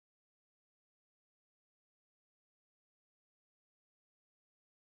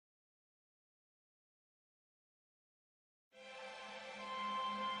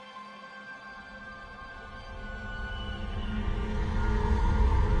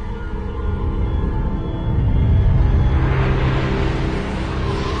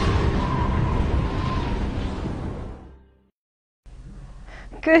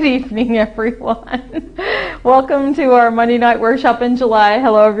Good evening, everyone. Welcome to our Monday night workshop in July.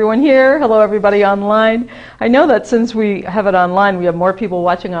 Hello, everyone here. Hello, everybody online. I know that since we have it online, we have more people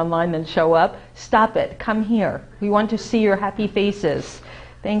watching online than show up. Stop it. Come here. We want to see your happy faces.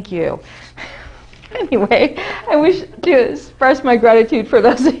 Thank you. Anyway, I wish to express my gratitude for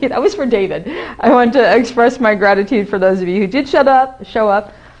those of you. That was for David. I want to express my gratitude for those of you who did show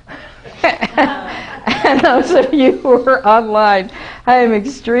up. And those of you who are online. I am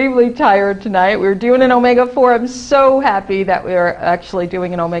extremely tired tonight. We're doing an omega-4. I'm so happy that we're actually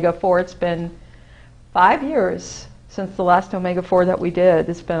doing an omega-4. It's been 5 years since the last omega-4 that we did.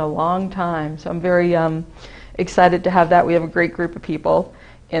 It's been a long time. So I'm very excited to have that. We have a great group of people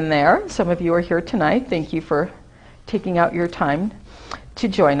in there. Some of you are here tonight. Thank you for taking out your time to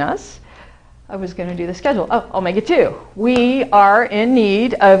join us. I was going to do the schedule. Oh, Omega-2. We are in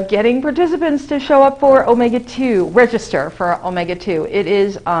need of getting participants to show up for Omega-2, register for Omega-2. It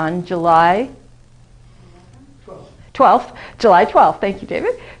is on July 12th. July 12th. Thank you,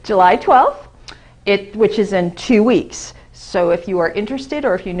 David. July 12th, which is in 2 weeks. So if you are interested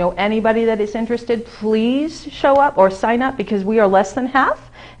or if you know anybody that is interested, please show up or sign up because we are less than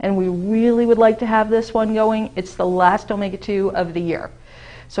half and we really would like to have this one going. It's the last Omega-2 of the year.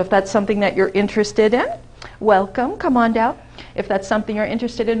 So if that's something that you're interested in, welcome, come on down. If that's something you're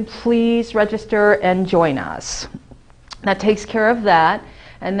interested in, please register and join us. That takes care of that.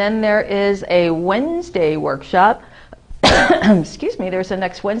 And then there is a Wednesday workshop. Excuse me, there's a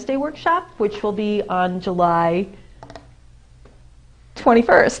next Wednesday workshop, which will be on July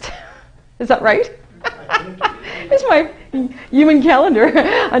 21st. Is that right? It's my human calendar.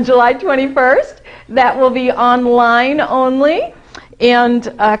 On July 21st. That will be online only.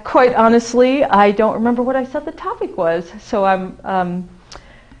 And quite honestly, I don't remember what I said the topic was, so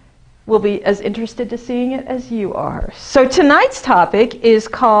will be as interested to seeing it as you are. So tonight's topic is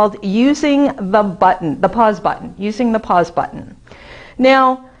called using the pause button, using the pause button.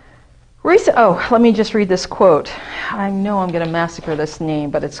 Now, let me just read this quote. I know I'm going to massacre this name,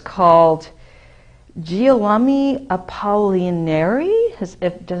 but it's called Guillaume Apollinaire.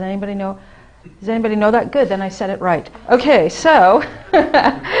 Does anybody know? Does anybody know that? Good, then I said it right. Okay, so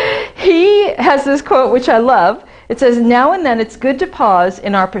he has this quote which I love. It says, "Now and then it's good to pause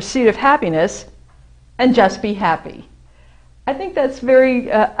in our pursuit of happiness and just be happy." I think that's a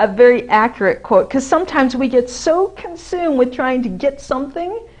very accurate quote because sometimes we get so consumed with trying to get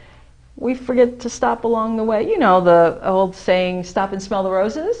something, we forget to stop along the way. You know the old saying, stop and smell the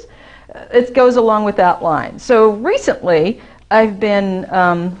roses? It goes along with that line. So recently I've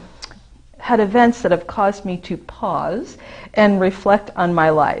been had events that have caused me to pause and reflect on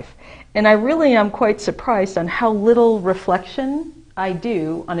my life. And I really am quite surprised on how little reflection I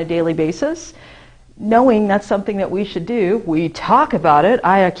do on a daily basis, knowing that's something that we should do. We talk about it.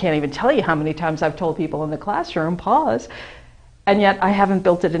 I can't even tell you how many times I've told people in the classroom, pause, and yet I haven't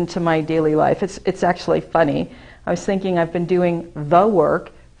built it into my daily life. It's actually funny. I was thinking I've been doing the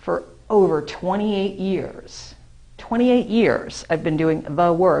work for over 28 years. 28 years I've been doing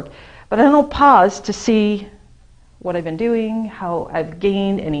the work. But I don't pause to see what I've been doing, how I've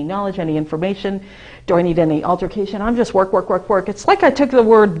gained any knowledge, any information. Do I need any altercation? I'm just work. It's like I took the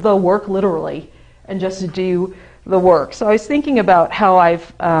word the work literally and just do the work. So I was thinking about how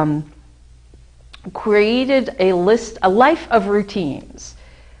I've created a life of routines,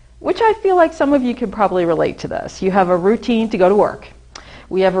 which I feel like some of you can probably relate to this. You have a routine to go to work.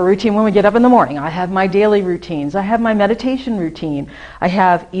 We have a routine when we get up in the morning. I have my daily routines. I have my meditation routine. I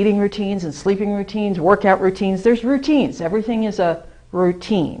have eating routines and sleeping routines, workout routines. There's routines. Everything is a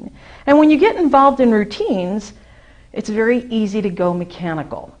routine. And when you get involved in routines, it's very easy to go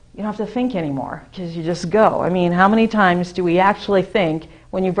mechanical. You don't have to think anymore because you just go. I mean, how many times do we actually think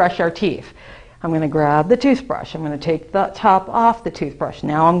when you brush our teeth? I'm going to grab the toothbrush. I'm going to take the top off the toothbrush.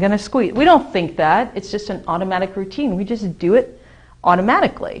 Now I'm going to squeeze. We don't think that. It's just an automatic routine. We just do it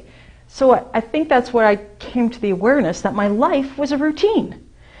automatically. So I think that's where I came to the awareness that my life was a routine.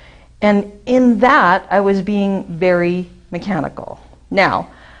 And in that, I was being very mechanical. Now,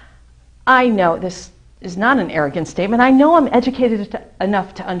 I know this is not an arrogant statement. I know I'm educated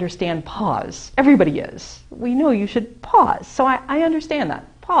enough to understand pause. Everybody is. We know you should pause. So I understand that.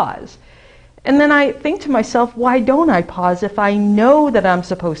 Pause. And then I think to myself, why don't I pause if I know that I'm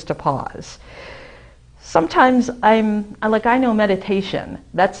supposed to pause? Sometimes I know meditation.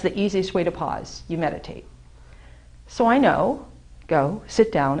 That's the easiest way to pause. You meditate. So I know, go,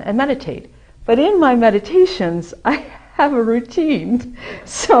 sit down and meditate. But in my meditations, I have a routine.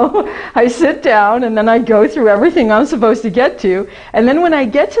 So I sit down and then I go through everything I'm supposed to get to. And then when I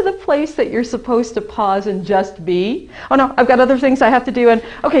get to the place that you're supposed to pause and just be, oh no, I've got other things I have to do and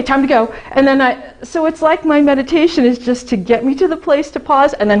okay, time to go. And then so it's like my meditation is just to get me to the place to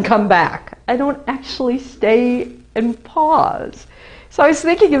pause and then come back. I don't actually stay and pause. So I was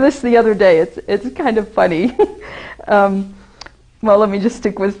thinking of this the other day. It's kind of funny. Well, let me just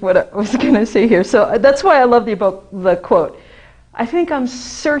stick with what I was going to say here. So that's why I love the quote. I think I'm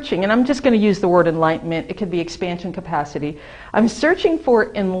searching, and I'm just going to use the word enlightenment. It could be expansion capacity. I'm searching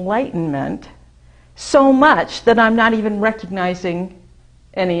for enlightenment so much that I'm not even recognizing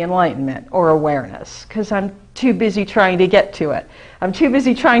any enlightenment or awareness because I'm too busy trying to get to it. I'm too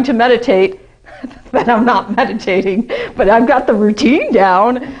busy trying to meditate that I'm not meditating, but I've got the routine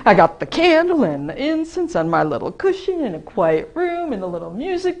down. I got the candle and the incense on my little cushion in a quiet room and the little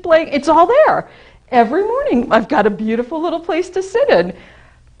music playing. It's all there. Every morning I've got a beautiful little place to sit in,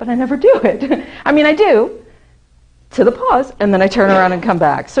 but I never do it. I mean, I do, to the pause, and then I turn around and come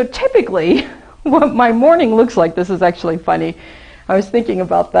back. So typically, what my morning looks like, this is actually funny. I was thinking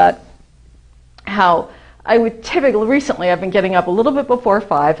about that, how I would typically, recently I've been getting up a little bit before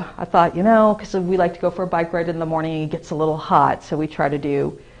 5. I thought, because we like to go for a bike ride in the morning, it gets a little hot, so we try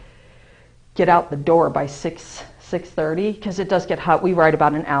to get out the door by 6:30, because it does get hot. We ride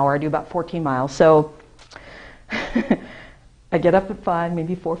about an hour. I do about 14 miles. So I get up at 5,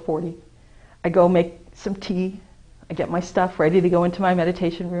 maybe 4:40. I go make some tea. I get my stuff ready to go into my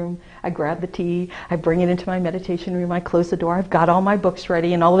meditation room. I grab the tea. I bring it into my meditation room. I close the door. I've got all my books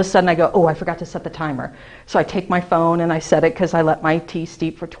ready. And all of a sudden I go, oh, I forgot to set the timer. So I take my phone and I set it because I let my tea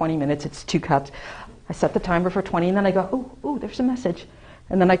steep for 20 minutes. It's 2 cups. I set the timer for 20 and then I go, oh, there's a message.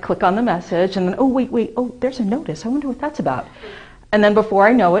 And then I click on the message and then, oh, wait, there's a notice. I wonder what that's about. And then before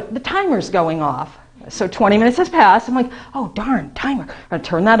I know it, the timer's going off. So 20 minutes has passed. I'm like, oh, darn, timer. I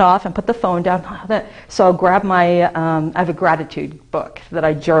turn that off and put the phone down. So I'll grab my, I have a gratitude book that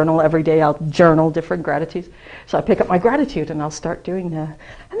I journal every day. I'll journal different gratitudes. So I pick up my gratitude and I'll start doing that.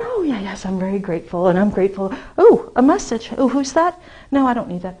 And yes, I'm very grateful and I'm grateful. Oh, a message. Oh, who's that? No, I don't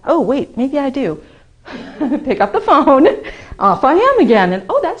need that. Oh, wait, maybe I do. Pick up the phone. Off I am again. And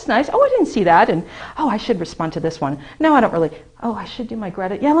oh, that's nice. Oh, I didn't see that. And oh, I should respond to this one. No, I don't really. Oh, I should do my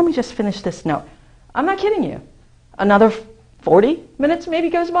gratitude. Yeah, let me just finish this note. I'm not kidding you. Another 40 minutes maybe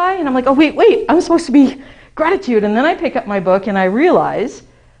goes by, and I'm like, oh, wait, I'm supposed to be gratitude. And then I pick up my book, and I realize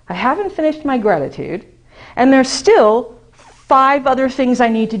I haven't finished my gratitude, and there's still 5 other things I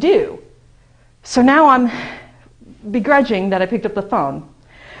need to do. So now I'm begrudging that I picked up the phone.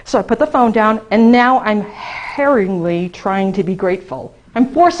 So I put the phone down, and now I'm harrowingly trying to be grateful.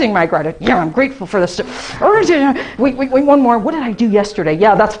 I'm forcing my gratitude. Yeah, I'm grateful for this. Wait, one more. What did I do yesterday?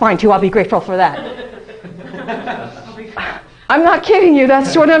 Yeah, that's fine too. I'll be grateful for that. I'm not kidding you.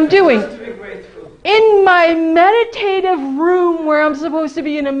 That's what I'm doing. In my meditative room where I'm supposed to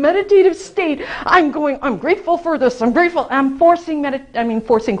be in a meditative state, I'm grateful for this. I'm grateful. I'm forcing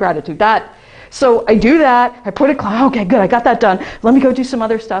gratitude. So I do that. I put it, okay, good. I got that done. Let me go do some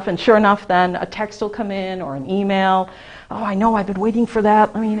other stuff. And sure enough, then a text will come in or an email. Oh, I know, I've been waiting for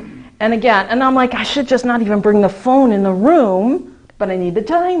that. And again, and I'm like, I should just not even bring the phone in the room, but I need the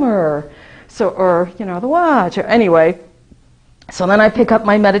timer. Or the watch. Anyway, so then I pick up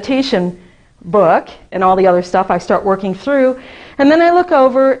my meditation book and all the other stuff. I start working through, and then I look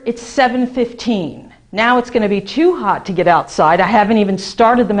over, it's 7:15. Now it's going to be too hot to get outside. I haven't even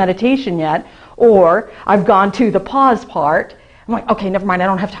started the meditation yet, or I've gone to the pause part. I'm like, okay, never mind, I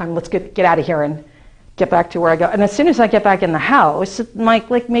don't have time. Let's get out of here and get back to where I go. And as soon as I get back in the house,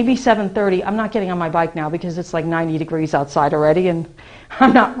 like maybe 7:30, I'm not getting on my bike now because it's like 90 degrees outside already, and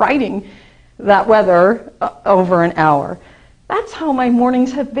I'm not riding that weather over an hour. That's how my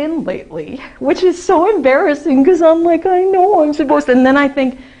mornings have been lately, which is so embarrassing because I'm like, I know I'm supposed to. And then I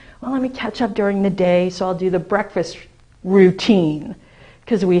think, well, let me catch up during the day, so I'll do the breakfast routine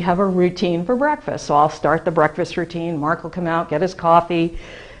because we have a routine for breakfast. So I'll start the breakfast routine. Mark will come out, get his coffee.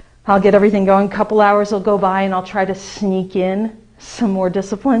 I'll get everything going. A couple hours will go by, and I'll try to sneak in some more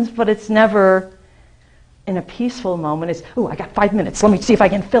disciplines, but it's never in a peaceful moment. It's, I got 5 minutes. Let me see if I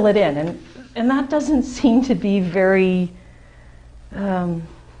can fill it in. And that doesn't seem to be very, I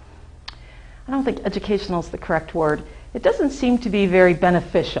don't think educational is the correct word. It doesn't seem to be very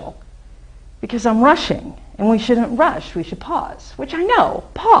beneficial because I'm rushing, and we shouldn't rush. We should pause, which I know.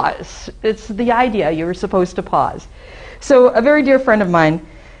 Pause. It's the idea. You're supposed to pause. So a very dear friend of mine,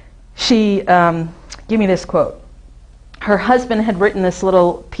 she gave me this quote. her husband had written this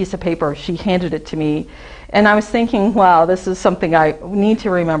little piece of paper. She handed it to me. And I was thinking, wow, this is something I need to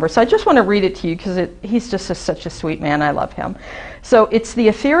remember. So I just want to read it to you because he's just such a sweet man. I love him. So it's the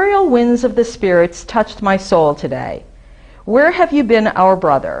ethereal winds of the spirits touched my soul today. Where have you been, our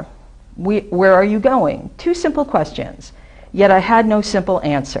brother? Where are you going? 2 simple questions. Yet I had no simple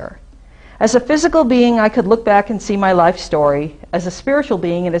answer. As a physical being, I could look back and see my life story. As a spiritual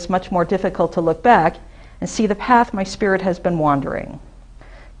being, it is much more difficult to look back and see the path my spirit has been wandering.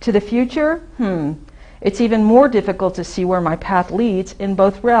 To the future? It's even more difficult to see where my path leads in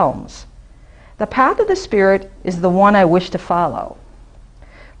both realms. The path of the spirit is the one I wish to follow.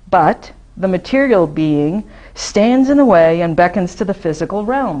 But the material being stands in the way and beckons to the physical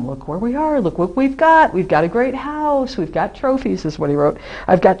realm. Look where we are. Look what we've got. We've got a great house. We've got trophies, is what he wrote.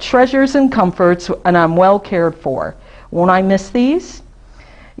 I've got treasures and comforts, and I'm well cared for. Won't I miss these?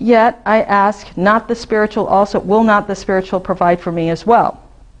 Yet I ask, will not the spiritual provide for me as well?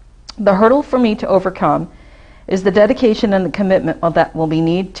 The hurdle for me to overcome is the dedication and the commitment that will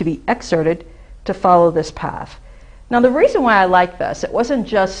need to be exerted to follow this path. Now, the reason why I like this, it wasn't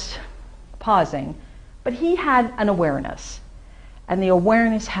just pausing, but he had an awareness. And the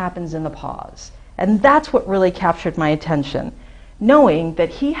awareness happens in the pause. And that's what really captured my attention. Knowing that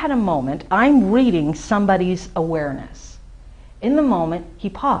he had a moment, I'm reading somebody's awareness. In the moment, he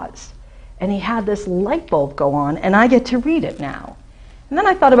paused. And he had this light bulb go on, and I get to read it now. And then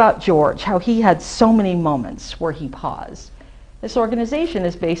I thought about George, how he had so many moments where he paused. This organization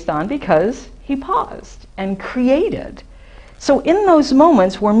is based on because he paused and created. So in those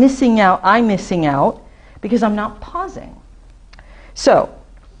moments, I'm missing out because I'm not pausing. So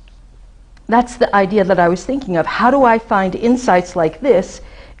that's the idea that I was thinking of. How do I find insights like this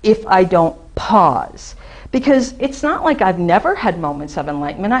if I don't pause? Because it's not like I've never had moments of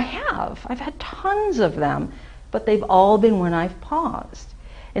enlightenment. I have. I've had tons of them. But they've all been when I've paused.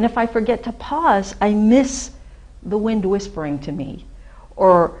 And if I forget to pause, I miss the wind whispering to me,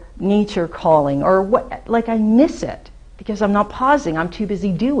 or nature calling, or what, like I miss it because I'm not pausing. I'm too busy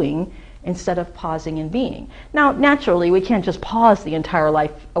doing instead of pausing and being. Now, naturally, we can't just pause the entire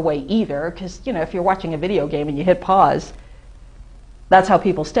life away either, because, if you're watching a video game and you hit pause, that's how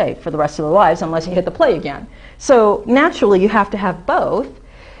people stay for the rest of their lives unless you hit the play again. So naturally, you have to have both.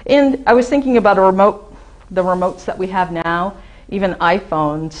 And I was thinking about the remotes that we have now, even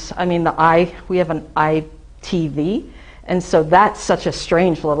iPhones. We have an iTV, and so that's such a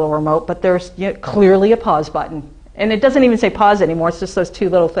strange little remote, but there's clearly a pause button. And it doesn't even say pause anymore, it's just those 2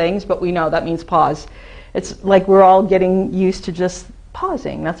 little things, but we know that means pause. It's like we're all getting used to just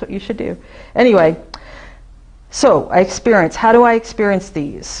pausing. That's what you should do. Anyway, so how do I experience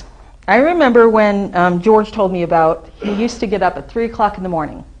these? I remember when George told me about, he used to get up at 3 o'clock in the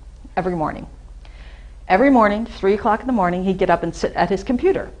morning, every morning. Every morning, 3 o'clock in the morning, he'd get up and sit at his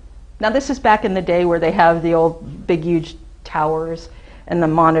computer. Now, this is back in the day where they have the old big, huge towers and the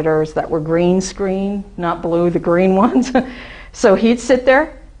monitors that were green screen, not blue, the green ones. So he'd sit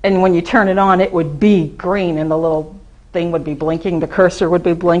there, and when you turn it on, it would be green, and the little thing would be blinking, the cursor would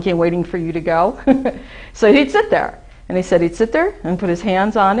be blinking, waiting for you to go. So he'd sit there, and he said he'd sit there and put his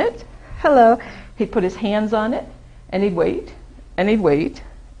hands on it. Hello. He'd put his hands on it, and he'd wait, and he'd wait,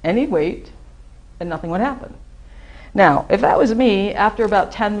 and he'd wait, and nothing would happen. Now, if that was me, after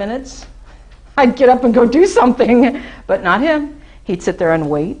about 10 minutes, I'd get up and go do something, but not him. He'd sit there and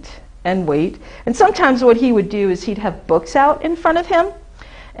wait and wait. And sometimes what he would do is he'd have books out in front of him,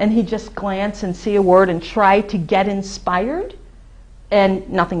 and he'd just glance and see a word and try to get inspired, and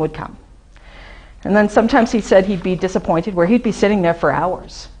nothing would come. And then sometimes he said he'd be disappointed where he'd be sitting there for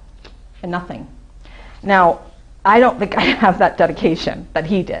hours and nothing. Now, I don't think I have that dedication that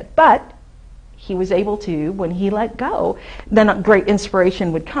he did, but he was able to, when he let go, then a great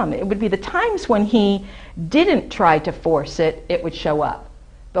inspiration would come. It would be the times when he didn't try to force it, it would show up.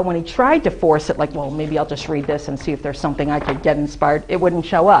 But when he tried to force it, like, well, maybe I'll just read this and see if there's something I could get inspired, it wouldn't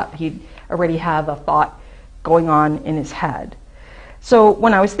show up. He'd already have a thought going on in his head. So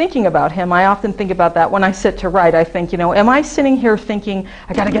when I was thinking about him, I often think about that. When I sit to write, I think, am I sitting here thinking,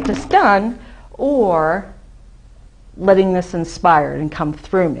 I got to get this done, or letting this inspire and come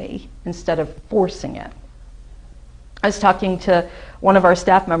through me instead of forcing it? I was talking to one of our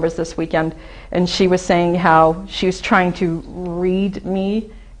staff members this weekend, and she was saying how she was trying to read me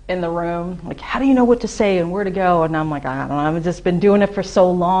in the room, like, how do you know what to say and where to go? And I'm like, I don't know, I've just been doing it for so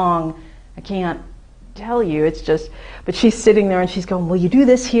long, I can't tell you. It's just, but she's sitting there and she's going, well, you do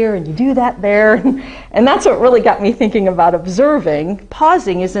this here and you do that there. And that's what really got me thinking about observing.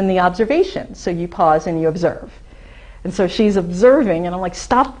 Pausing is in the observation. So you pause and you observe. And so she's observing, and I'm like,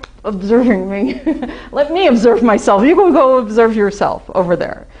 stop observing me. Let me observe myself. You go observe yourself over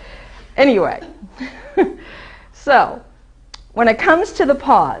there. Anyway, so when it comes to the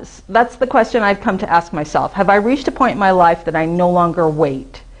pause, that's the question I've come to ask myself. Have I reached a point in my life that I no longer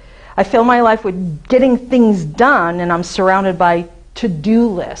wait? I fill my life with getting things done, and I'm surrounded by to-do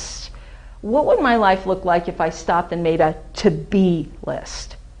lists. What would my life look like if I stopped and made a to-be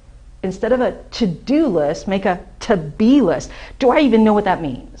list? Instead of a to-do list, make a to-be list. Do I even know what that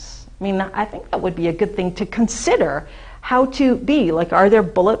means? I mean, I think that would be a good thing to consider. How to be. Like, are there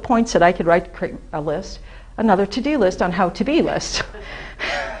bullet points that I could write, create a list? Another to-do list on how to be list.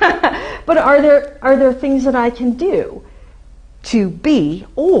 But are there things that I can do to be,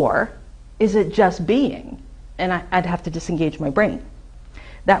 or is it just being? And I'd have to disengage my brain.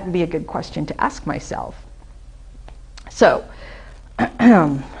 That would be a good question to ask myself. So,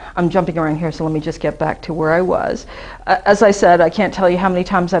 I'm jumping around here, so let me just get back to where I was. As I said, I can't tell you how many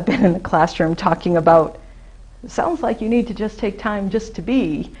times I've been in the classroom talking about, it sounds like you need to just take time just to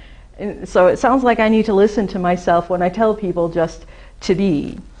be. And so it sounds like I need to listen to myself when I tell people just to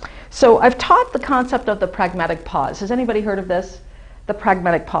be. So I've taught the concept of the pragmatic pause. Has anybody heard of this? The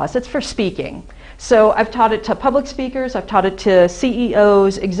pragmatic pause. It's for speaking. So I've taught it to public speakers, I've taught it to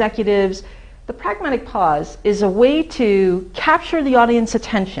CEOs, executives. The pragmatic pause is a way to capture the audience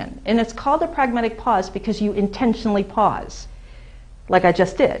attention. And it's called a pragmatic pause because you intentionally pause, like I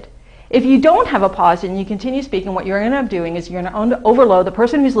just did. If you don't have a pause and you continue speaking, what you're going to end up doing is you're going to overload the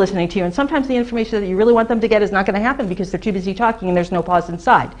person who's listening to you, and sometimes the information that you really want them to get is not going to happen because they're too busy talking and there's no pause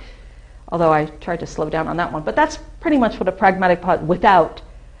inside. Although I tried to slow down on that one. But that's pretty much what a pragmatic pause, without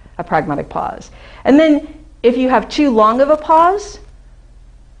a pragmatic pause. And then if you have too long of a pause,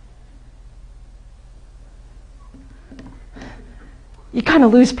 you kind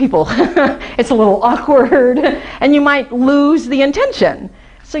of lose people. It's a little awkward, and you might lose the intention.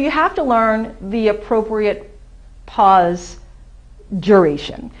 So you have to learn the appropriate pause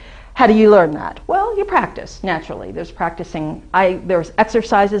duration. How do you learn that? Well, you practice, naturally. There's practicing. There's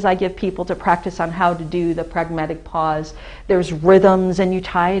exercises I give people to practice on how to do the pragmatic pause. There's rhythms, and you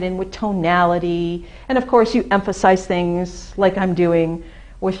tie it in with tonality. And of course, you emphasize things like I'm doing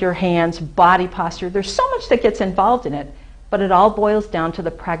with your hands, body posture. There's so much that gets involved in it, but it all boils down to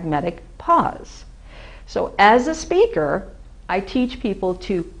the pragmatic pause. So as a speaker, I teach people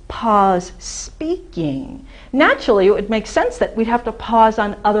to pause speaking. Naturally, it would make sense that we'd have to pause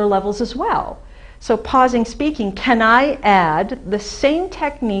on other levels as well. So pausing speaking, can I add the same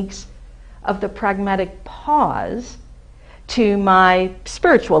techniques of the pragmatic pause to my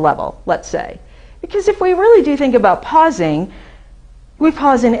spiritual level, let's say? Because if we really do think about pausing, we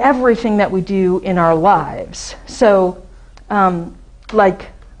pause in everything that we do in our lives. So, like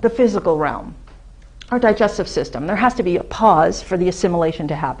the physical realm. Our digestive system, there has to be a pause for the assimilation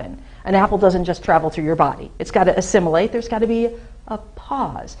to happen. An apple doesn't just travel through your body. It's got to assimilate. There's got to be a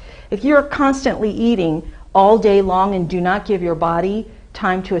pause. If you're constantly eating all day long and do not give your body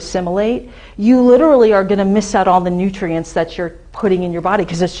time to assimilate, you literally are going to miss out all the nutrients that you're putting in your body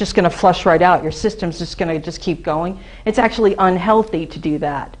because it's just going to flush right out. Your system's just going to just keep going. It's actually unhealthy to do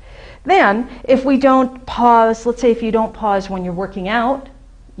that. Then, if we don't pause, let's say if you don't pause when you're working out,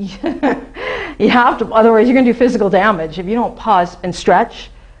 you have to, otherwise you're going to do physical damage. If you don't pause and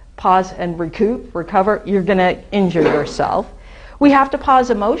stretch, pause and recover, you're going to injure yourself. We have to pause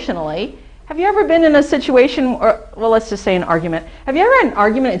emotionally. Have you ever been in a situation, or well, let's just say an argument. Have you ever had an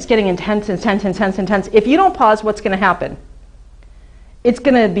argument, it's getting intense. If you don't pause, what's going to happen? It's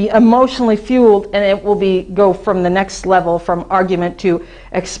going to be emotionally fueled, and it will go from the next level, from argument to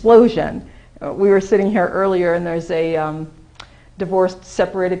explosion. We were sitting here earlier, and there's a divorced,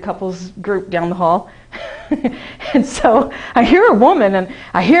 separated couples group down the hall. And so I hear a woman, and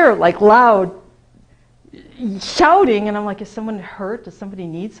I hear like loud shouting, and I'm like, is someone hurt? Does somebody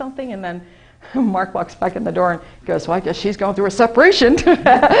need something? And then Mark walks back in the door and goes, well, I guess she's going through a separation.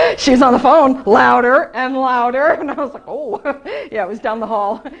 She's on the phone, louder and louder. And I was like, oh, yeah, it was down the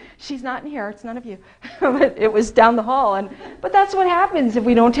hall. She's not in here, it's none of you. But it was down the hall. But that's what happens if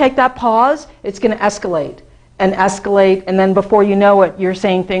we don't take that pause. It's going to escalate, and then before you know it, you're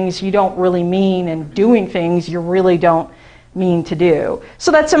saying things you don't really mean and doing things you really don't mean to do.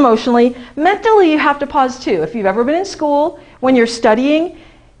 So that's emotionally. Mentally, you have to pause too. If you've ever been in school, when you're studying,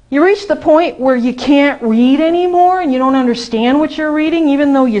 you reach the point where you can't read anymore and you don't understand what you're reading,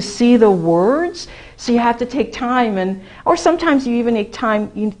 even though you see the words. So you have to take time, or sometimes you even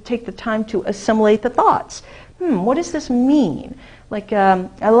take the time to assimilate the thoughts. What does this mean? Like,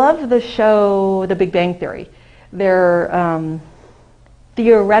 I love the show The Big Bang Theory. They're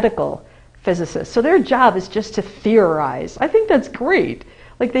theoretical physicists. So their job is just to theorize. I think that's great.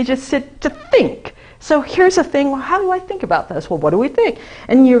 Like they just sit to think. So here's a thing, well, how do I think about this? Well, what do we think?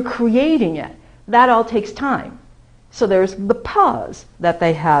 And you're creating it. That all takes time. So there's the pause that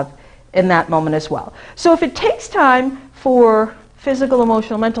they have in that moment as well. So if it takes time for physical,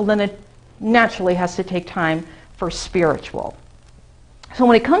 emotional, mental, then it naturally has to take time for spiritual. So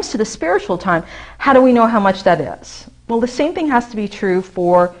when it comes to the spiritual time, how do we know how much that is? Well, the same thing has to be true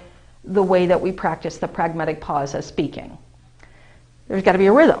for the way that we practice the pragmatic pause as speaking. There's got to be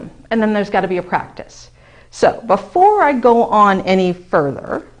a rhythm, and then there's got to be a practice. So before I go on any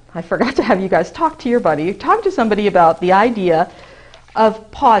further, I forgot to have you guys talk to your buddy. Talk to somebody about the idea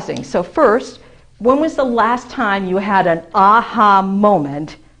of pausing. So first, when was the last time you had an aha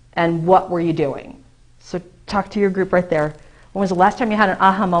moment, and what were you doing? So talk to your group right there. When was the last time you had an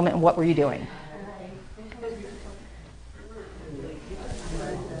aha moment, and what were you doing?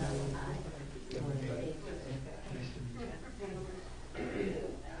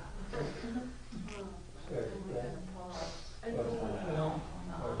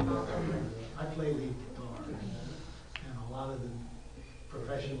 I play lead guitar, and a lot of the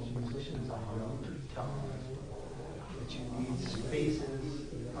professional musicians I know tell me that you need spaces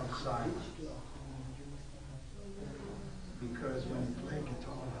outside. Because when you play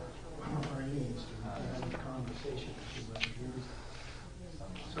guitar or any instrument, you have a conversation with your music.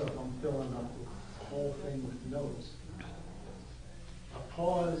 So if I'm filling up the whole thing with notes, a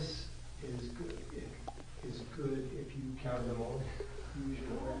pause is good. Is good if you count them all. Use your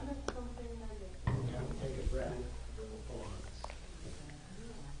breath. You have to take a breath. Pause.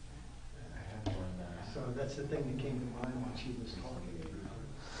 So that's the thing that came to mind when she was talking.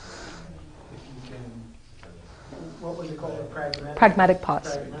 If you can, what was it called? A Pragmatic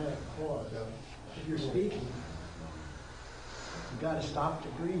pause. Pragmatic pause. If you're speaking, you got to stop to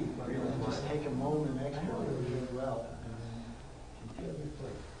breathe. And just take a moment extra to breathe well. And then continue.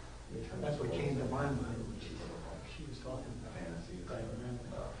 That's what came to my mind when she was talking about pragmatic.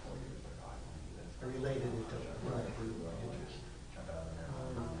 I related it to what I do interest.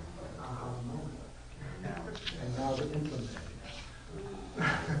 And now the implementing.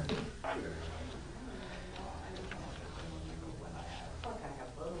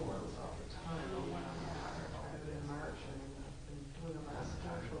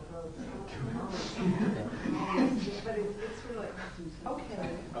 But it's really okay.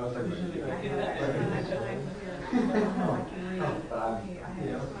 I was like, I have time here. I can read. Okay, I have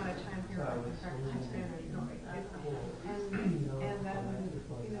this amount of time here. I can practice Spanish. And then,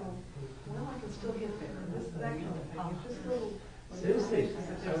 well, I can still get there. That kind of thing. It's just little. Seriously?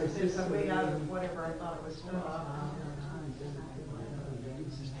 There's a way out of whatever I thought it was still.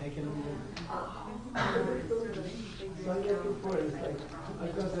 Just taking them. So I get before, it's like,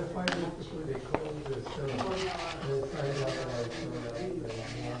 because I find it before they call the show, they find out that I show up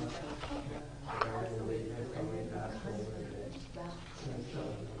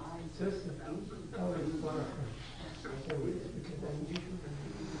and just always far from because I'm usually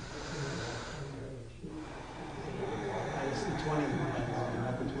It's the 20th,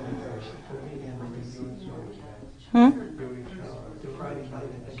 not the 21st. The Friday night, I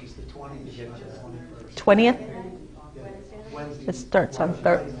think it's the 20th. 20th? Wednesday. It starts on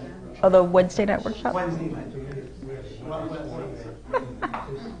the Wednesday night workshop? Wednesday night. Well,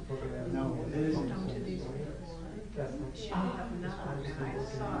 no, it isn't. I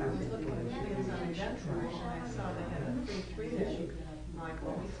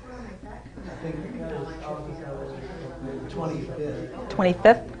think 25th.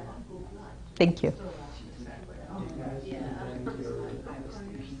 25th? Thank you.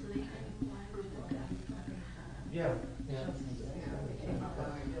 yeah.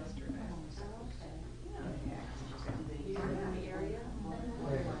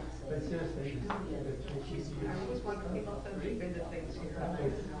 But seriously, I was wondering people so deep into things here.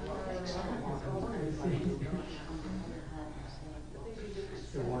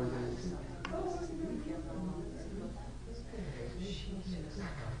 the one is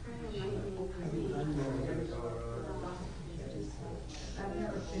I've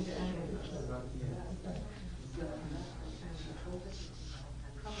never been to any of this.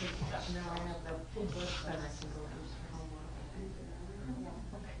 Now I have the full website I can go to.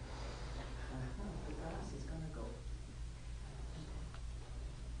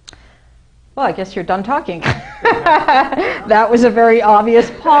 Well, I guess you're done talking. That was a very obvious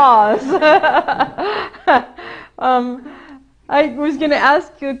pause. I was going to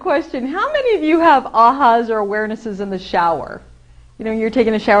ask you a question. How many of you have ahas or awarenesses in the shower? You're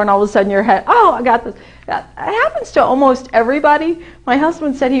taking a shower and all of a sudden your head, oh, I got this. That happens to almost everybody. My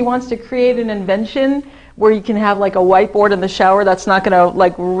husband said he wants to create an invention where you can have like a whiteboard in the shower that's not going to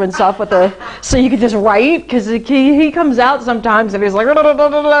like rinse off with the, so you can just write, because he comes out sometimes and he's like,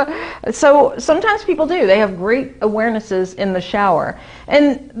 so sometimes people do. They have great awarenesses in the shower.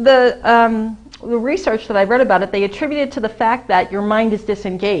 And the research that I read about it, they attributed to the fact that your mind is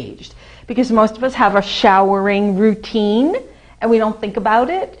disengaged, because most of us have a showering routine and we don't think about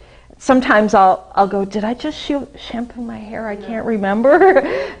it. Sometimes I'll go, did I just shampoo my hair? I can't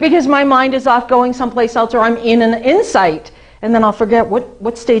remember. Because my mind is off going someplace else, or I'm in an insight, and then I'll forget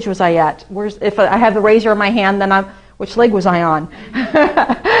what stage was I at. If I have the razor in my hand, then which leg was I on?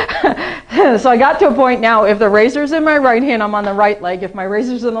 So I got to a point now, if the razor's in my right hand, I'm on the right leg. If my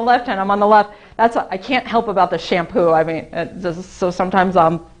razor's in the left hand, I'm on the left. I can't help about the shampoo. I mean, so sometimes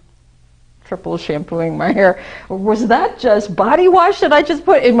I'm triple shampooing my hair. Was that just body wash that I just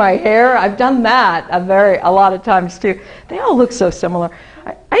put in my hair? I've done that a lot of times too. They all look so similar.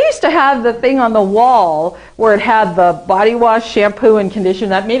 I used to have the thing on the wall where it had the body wash, shampoo, and conditioner.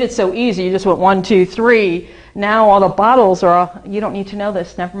 That made it so easy. You just went 1, 2, 3. Now all the bottles are all, you don't need to know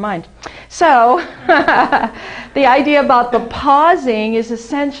this, never mind. So the idea about the pausing is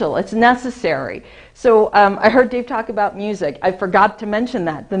essential. It's necessary. So I heard Dave talk about music. I forgot to mention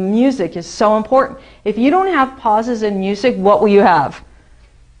that. The music is so important. If you don't have pauses in music, what will you have?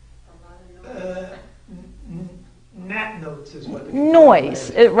 Nat notes is what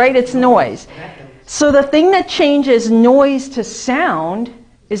noise, right? It's noise. So the thing that changes noise to sound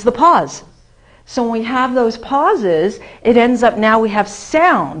is the pause. So when we have those pauses, it ends up now we have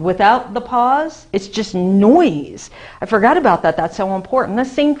sound. Without the pause, it's just noise. I forgot about that. That's so important. The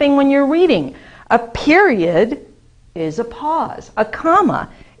same thing when you're reading. A period is a pause. A comma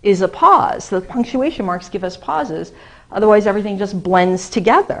is a pause. The punctuation marks give us pauses. Otherwise, everything just blends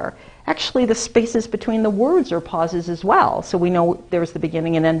together. Actually, the spaces between the words are pauses as well. So we know there's the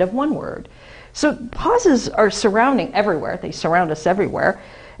beginning and end of one word. So pauses are surrounding everywhere. They surround us everywhere.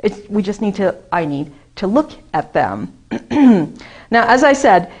 I need to look at them. Now, as I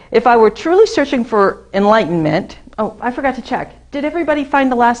said, if I were truly searching for enlightenment, I forgot to check. Did everybody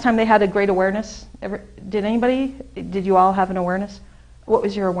find the last time they had a great awareness? Did you all have an awareness? What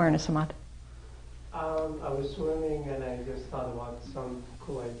was your awareness, Ahmad? I was swimming and I just thought about some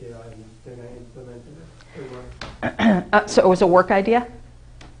cool idea and then I implemented it. So it was a work idea?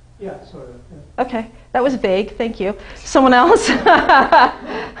 Yeah, sort of. Yeah. Okay, that was vague, thank you. Someone else?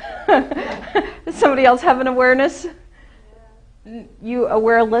 Does somebody else have an awareness? You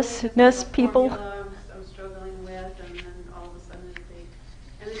awarelessness people? I'm struggling with, and then all of a sudden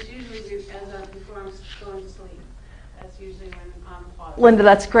it's usually before I'm going to sleep. That's usually when I'm pausing. Linda,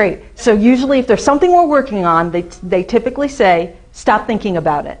 that's great. So usually if there's something we're working on, they typically say, stop thinking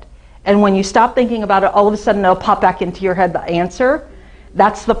about it. And when you stop thinking about it, all of a sudden it'll pop back into your head the answer.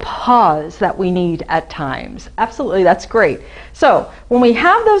 That's the pause that we need at times. Absolutely, that's great. So when we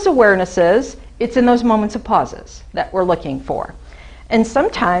have those awarenesses, it's in those moments of pauses that we're looking for. And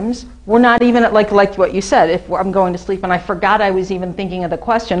sometimes we're not even at like what you said, if I'm going to sleep and I forgot I was even thinking of the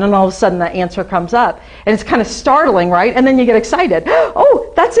question, and all of a sudden the answer comes up. And it's kind of startling, right? And then you get excited.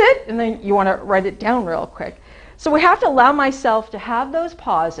 Oh, that's it! And then you want to write it down real quick. So we have to allow myself to have those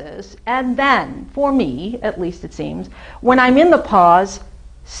pauses, and then, for me, at least it seems, when I'm in the pause,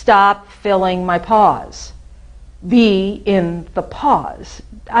 stop filling my pause. Be in the pause.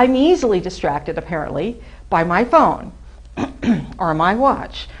 I'm easily distracted, apparently, by my phone, or my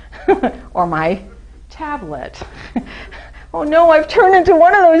watch, or my tablet. Oh no, I've turned into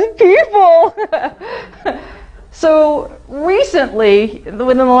one of those people! So recently,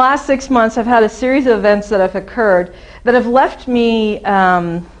 within the last 6 months, I've had a series of events that have occurred that have left me in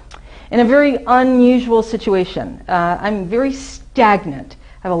a very unusual situation. I'm very stagnant.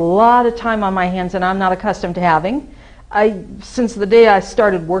 I have a lot of time on my hands and I'm not accustomed to having. Since the day I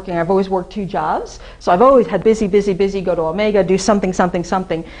started working, I've always worked 2 jobs. So I've always had busy, go to Omega, do something.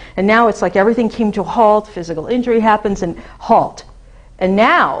 And now it's like everything came to a halt, physical injury happens and halt. And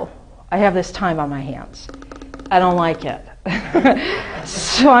now I have this time on my hands. I don't like it.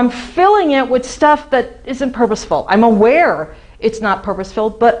 So I'm filling it with stuff that isn't purposeful. I'm aware it's not purposeful,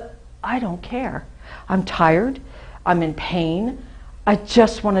 but I don't care. I'm tired. I'm in pain. I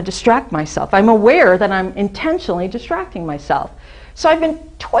just want to distract myself. I'm aware that I'm intentionally distracting myself. So I've been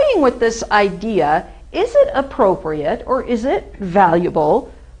toying with this idea, is it appropriate or is it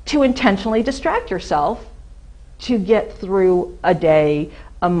valuable to intentionally distract yourself to get through a day,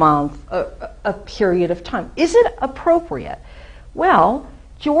 a month, a period of time? Is it appropriate? Well,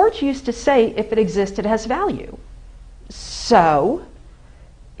 George used to say if it exists, it has value. So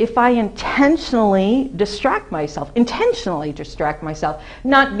if I intentionally distract myself,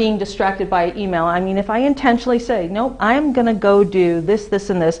 not being distracted by email. I mean, if I intentionally say, nope, I'm going to go do this, this,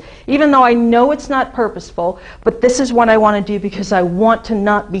 and this, even though I know it's not purposeful, but this is what I want to do because I want to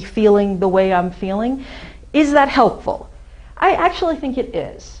not be feeling the way I'm feeling, is that helpful? I actually think it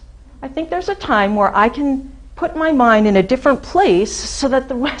is. I think there's a time where I can put my mind in a different place so that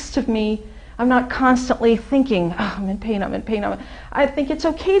the rest of me, I'm not constantly thinking, oh, I'm in pain. I think it's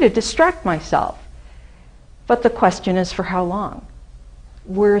okay to distract myself. But the question is, for how long?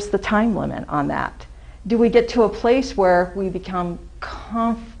 Where's the time limit on that? Do we get to a place where we become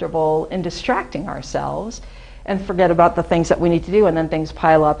comfortable in distracting ourselves and forget about the things that we need to do, and then things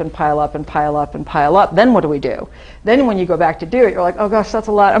pile up and pile up and pile up and pile up? Then what do? Then when you go back to do it, you're like, oh gosh, that's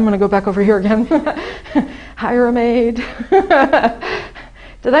a lot. I'm going to go back over here again. Hire a maid.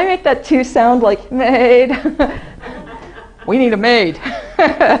 Did I make that too sound like maid? We need a maid.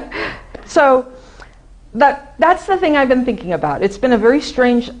 So that's the thing I've been thinking about. It's been a very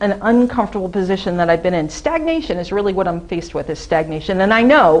strange and uncomfortable position that I've been in. Stagnation is really what I'm faced with, is stagnation. And I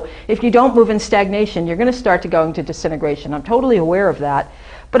know if you don't move in stagnation, you're going to start to go into disintegration. I'm totally aware of that.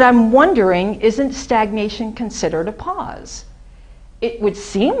 But I'm wondering, isn't stagnation considered a pause? It would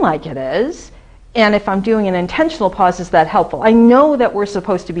seem like it is. And if I'm doing an intentional pause, is that helpful? I know that we're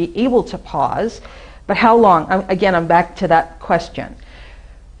supposed to be able to pause, but how long? Again, I'm back to that question.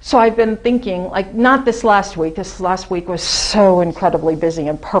 So I've been thinking, like, not this last week. This last week was so incredibly busy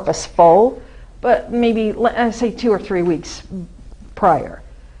and purposeful, but maybe, let's say 2 or 3 weeks prior.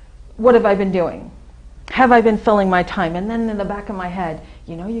 What have I been doing? Have I been filling my time? And then in the back of my head,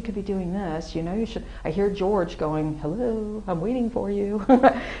 you know, you could be doing this, you know, you should. I hear George going, hello, I'm waiting for you.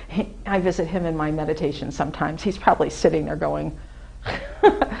 I visit him in my meditation sometimes. He's probably sitting there going,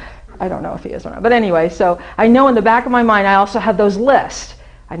 I don't know if he is or not. But anyway, so I know in the back of my mind, I also have those lists.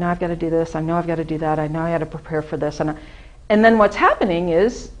 I know I've got to do this, I know I've got to do that, I know I got to prepare for this. And then what's happening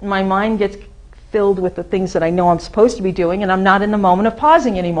is my mind gets filled with the things that I know I'm supposed to be doing, and I'm not in the moment of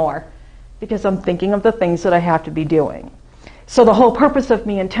pausing anymore because I'm thinking of the things that I have to be doing. So the whole purpose of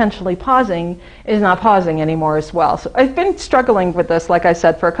me intentionally pausing is not pausing anymore as well. So I've been struggling with this, like I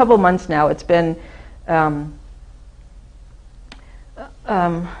said, for a couple of months now. It's been an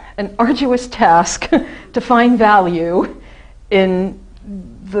arduous task to find value in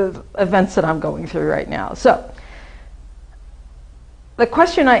the events that I'm going through right now. So the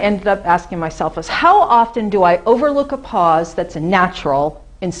question I ended up asking myself is, how often do I overlook a pause that's natural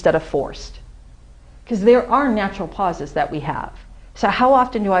instead of forced? Because there are natural pauses that we have. So how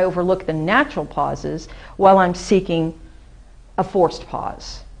often do I overlook the natural pauses while I'm seeking a forced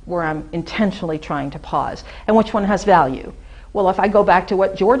pause, where I'm intentionally trying to pause? And which one has value? Well, if I go back to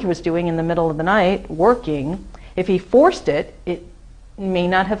what George was doing in the middle of the night, working, if he forced it, it may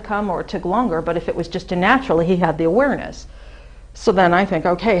not have come, or it took longer, but if it was just a natural, he had the awareness. So then I think,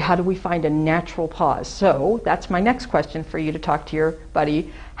 okay, how do we find a natural pause? So that's my next question for you to talk to your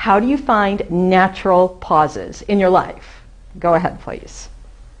buddy. How do you find natural pauses in your life? Go ahead, please.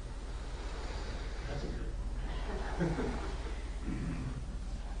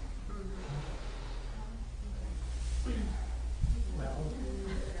 Well,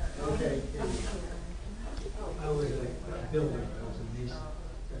 okay. I was a builder. I was a mason.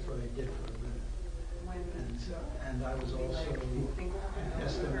 That's what I did for a living. And I was also an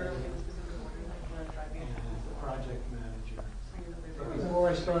estimator and a project manager. But before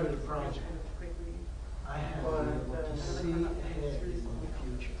I started a project, I had to be able to see ahead in the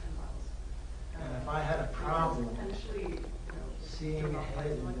future. And if I had a problem seeing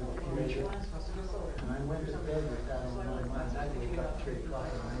ahead in the future, and I went to bed with that on my mind, I'd wake up at 3 o'clock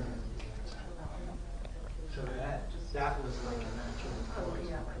in the morning. So that was like a natural pause.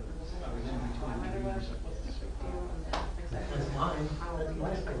 I was in between dreams. That's mine. That's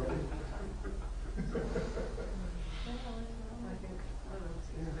my story.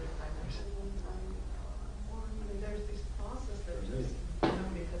 There's these pauses that are just,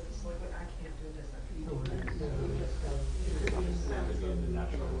 because it's like, I can't do this.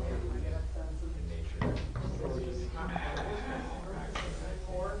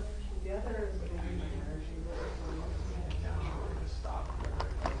 Or the other is the energy.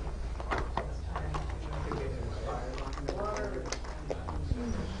 Water.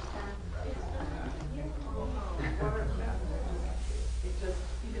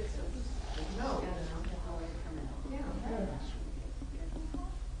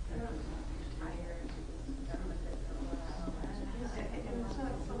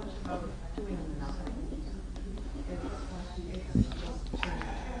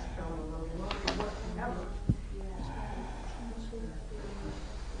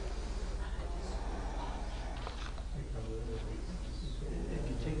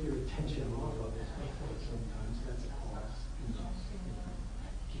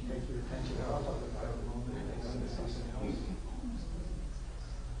 moment and go to something else.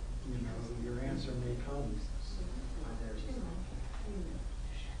 You know, your answer may come.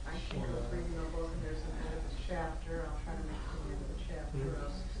 I was reading a book and there's an end of a chapter. I'll try to make the end of the chapter.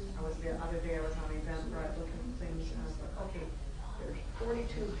 The other day I was on Eventbrite looking at things and I was like, okay, there's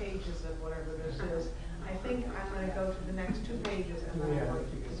 42 pages of whatever this is. I think I'm going to go to the next 2 pages and then I'm going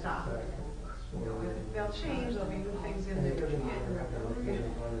to stop. You know, they'll change, there'll be new things in there, but you can't remember.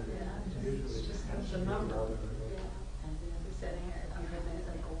 It's just, it's a number.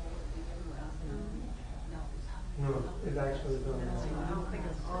 No, it actually doesn't. I don't think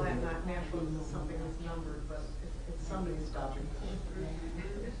it's all that not natural, it's something that's numbered, but it's somebody's stuff.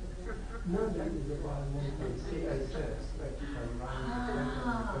 No, that is about many things. See, I said, like if I'm running the sentence,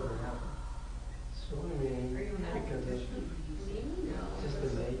 it doesn't happen. Swimming, because it's just the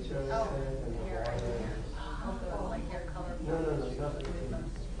nature of it and the water. No, nothing.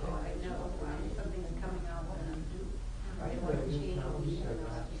 I know, something's coming out and I like new towns and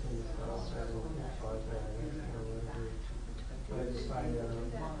apps and stuff, and projects and whatever. But it's like,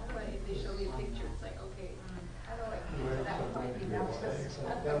 but if they show me a picture, it's like, okay, how do I get to where that point? something That is was just,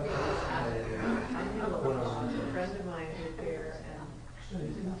 like, I know a friend of mine is there and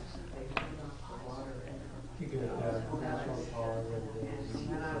they turned off the water and you can have natural power and then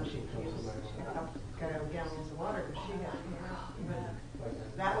she comes to my mind. got out gallons of water because she got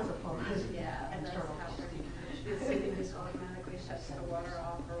that was a pause. yeah, and that's External. how the city just automatically shuts the water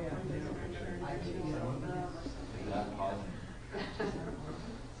off or when there's an emergency or something.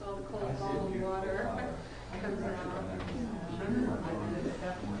 So all the cold bottled water comes out.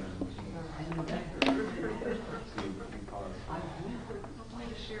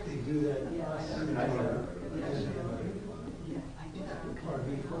 They do that.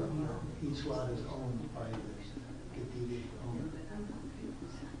 Each lot is owned by the deed owner.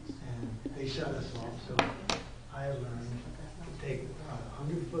 And they shut us off, so I have learned to take a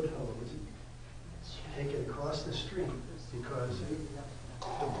 100-foot hose, take it across the street, because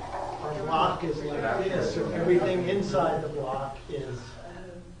our block is like this, so everything inside the block is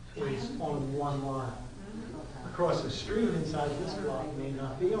on one line. Across the street inside this block may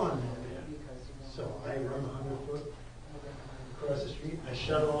not be on there. So I run 100-foot across the street, I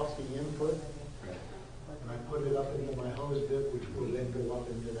shut off the input, and I put it up into my hose bib, which will then go up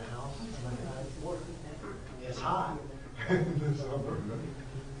into the house, and I have water. It's hot in the summer.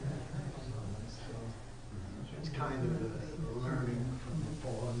 It's kind of a learning from the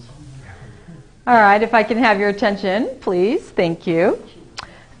pause. All right, if I can have your attention, please. Thank you.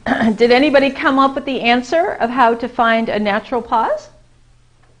 Did anybody come up with the answer of how to find a natural pause?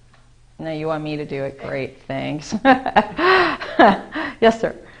 No, you want me to do it? Great, thanks. Yes,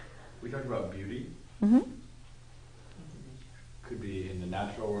 sir. We talked about beauty. Mm-hmm. Could be in the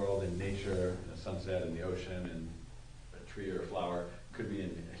natural world, in nature, in a sunset, in the ocean, in a tree or a flower. Could be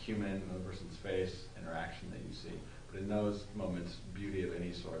in a human, another person's face, interaction that you see. But in those moments, beauty of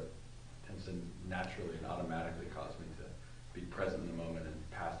any sort tends to naturally and automatically cause me to be present in the moment, and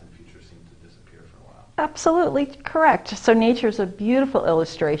past and future seem to disappear for a while. Absolutely correct. So nature's a beautiful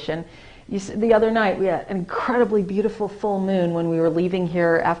illustration. The other night we had an incredibly beautiful full moon when we were leaving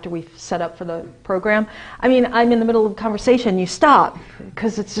here after we set up for the program. I mean, I'm in the middle of a conversation, you stop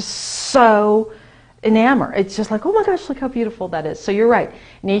because it's just so enamored. It's just like, oh my gosh, look how beautiful that is. So you're right.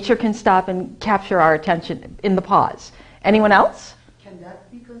 Nature can stop and capture our attention in the pause. Anyone else? Can that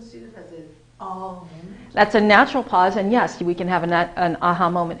be considered as an aha moment? That's a natural pause, and yes, we can have an aha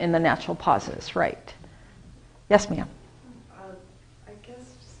moment in the natural pauses, right? Yes, ma'am. I guess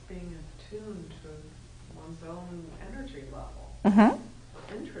just being attuned to one's own energy level,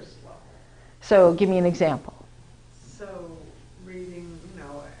 Mm-hmm. interest level. So give me an example. So reading, I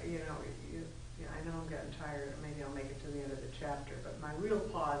know I'm getting tired. Maybe I'll make it to the end of the chapter. But my real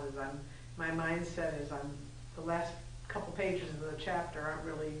pause is my mindset is the last couple pages of the chapter aren't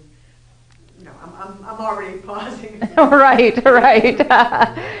really. I'm already pausing. Right.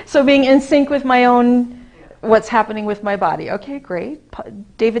 So being in sync with my own, what's happening with my body. Okay, great.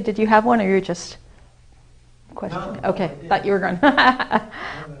 David, did you have one, or you're just questioning? No, Okay, I didn't. thought you were going.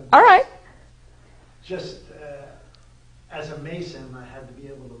 All right. Just as a mason, I had to be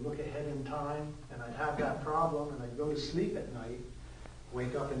able to look ahead in time, and I'd have that problem, and I'd go to sleep at night,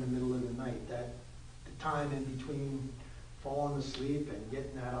 wake up in the middle of the night. That the time in between falling asleep and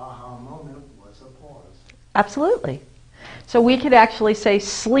getting that aha moment was a pause. Absolutely. So we could actually say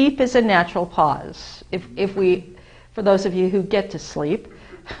sleep is a natural pause. If we, for those of you who get to sleep,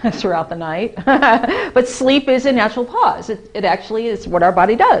 throughout the night. But sleep is a natural pause. It actually is what our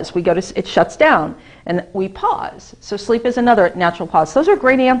body does. We go to, it shuts down and we pause. So sleep is another natural pause. Those are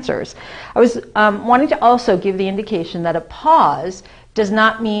great answers. I was wanting to also give the indication that a pause does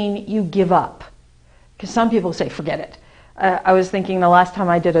not mean you give up. Because some people say, forget it. I was thinking the last time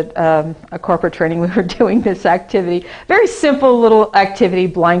I did a corporate training, we were doing this activity, very simple little activity,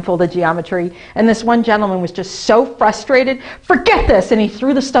 blindfolded geometry, and this one gentleman was just so frustrated, forget this, and he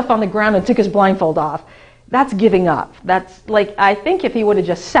threw the stuff on the ground and took his blindfold off. That's giving up. That's like, I think if he would have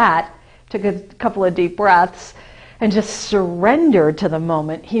just sat, took a couple of deep breaths, and just surrendered to the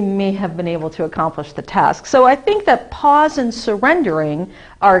moment, he may have been able to accomplish the task. So I think that pause and surrendering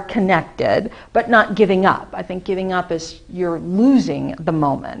are connected, but not giving up. I think giving up is you're losing the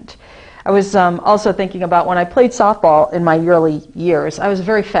moment. I was also thinking about when I played softball in my early years, I was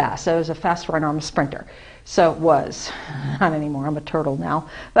very fast. I was a fast runner, I'm a sprinter. So it was, not anymore, I'm a turtle now.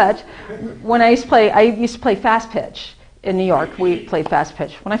 But when I used to play fast pitch. In New York, we played fast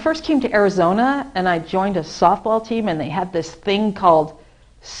pitch. When I first came to Arizona and I joined a softball team and they had this thing called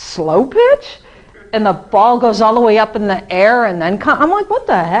slow pitch, and the ball goes all the way up in the air and then I'm like, what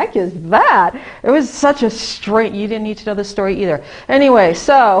the heck is that? It was such a strange, you didn't need to know the story either. Anyway,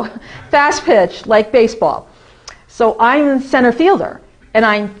 so fast pitch, like baseball. So I'm a center fielder and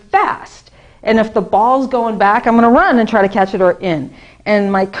I'm fast. And if the ball's going back, I'm going to run and try to catch it or in.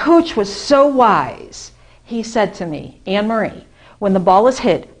 And my coach was so wise. He said to me, Anne-Marie, when the ball is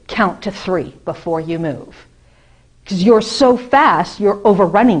hit, count to 3 before you move. Because you're so fast, you're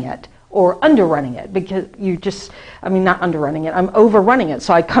overrunning it or underrunning it. Because you just, I mean, not underrunning it, I'm overrunning it.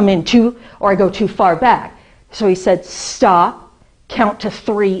 So I come in or I go too far back. So he said, stop, count to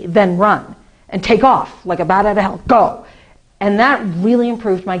 3, then run. And take off like a bat out of hell. Go. And that really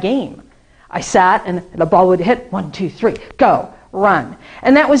improved my game. I sat and the ball would hit, 1, 2, 3, go. Run.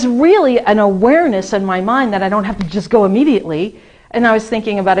 And that was really an awareness in my mind that I don't have to just go immediately. And I was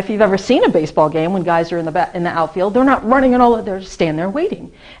thinking about if you've ever seen a baseball game when guys are in the outfield, they're not running and all, they're just standing there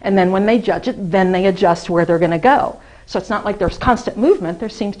waiting. And then when they judge it, then they adjust where they're going to go. So it's not like there's constant movement. There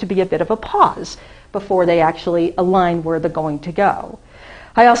seems to be a bit of a pause before they actually align where they're going to go.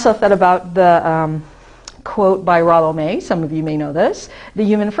 I also thought about the quote by Rollo May, some of you may know this, the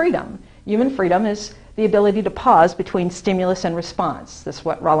human freedom. Human freedom is the ability to pause between stimulus and response. That's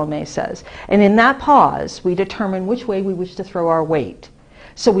what Rollo May says. And in that pause, we determine which way we wish to throw our weight.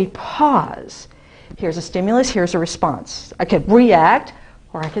 So we pause. Here's a stimulus, here's a response. I could react,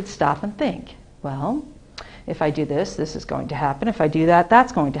 or I could stop and think. Well, if I do this, this is going to happen. If I do that,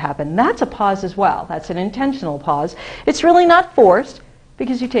 that's going to happen. That's a pause as well. That's an intentional pause. It's really not forced,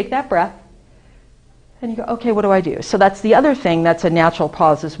 because you take that breath, and you go, okay, what do I do? So that's the other thing that's a natural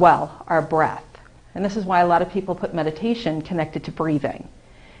pause as well, our breath. And this is why a lot of people put meditation connected to breathing.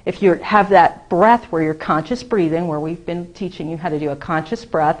 If you have that breath where you're conscious breathing, where we've been teaching you how to do a conscious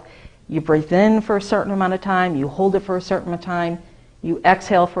breath, you breathe in for a certain amount of time, you hold it for a certain amount of time, you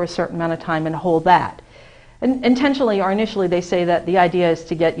exhale for a certain amount of time and hold that. And intentionally or initially they say that the idea is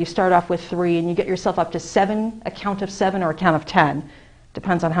you start off with 3 and you get yourself up to 7, a count of 7 or a count of 10.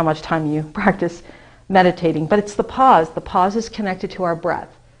 Depends on how much time you practice meditating. But it's the pause. The pause is connected to our breath.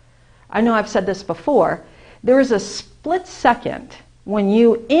 I know I've said this before, there is a split second when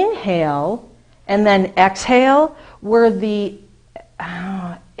you inhale and then exhale where the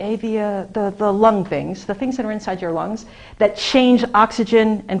lung things, the things that are inside your lungs, that change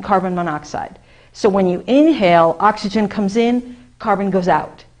oxygen and carbon monoxide. So when you inhale, oxygen comes in, carbon goes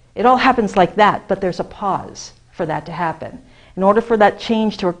out. It all happens like that, but there's a pause for that to happen. In order for that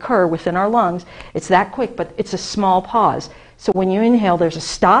change to occur within our lungs, it's that quick, but it's a small pause. So when you inhale, there's a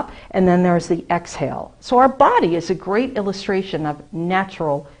stop, and then there's the exhale. So our body is a great illustration of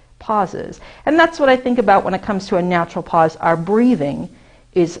natural pauses. And that's what I think about when it comes to a natural pause. Our breathing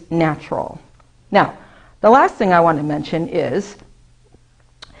is natural. Now, the last thing I want to mention is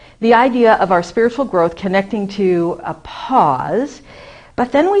the idea of our spiritual growth connecting to a pause.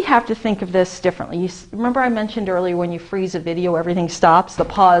 But then we have to think of this differently. Remember I mentioned earlier when you freeze a video, everything stops, the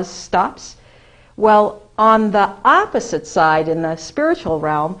pause stops? Well, on the opposite side, in the spiritual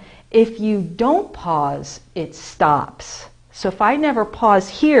realm, if you don't pause, it stops. So if I never pause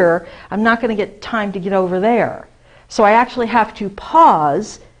here, I'm not going to get time to get over there. So I actually have to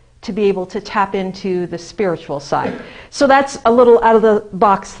pause to be able to tap into the spiritual side. So that's a little out of the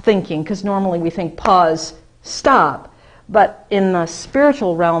box thinking, because normally we think pause, stop. But in the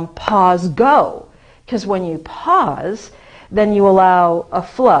spiritual realm, pause, go. Because when you pause, then you allow a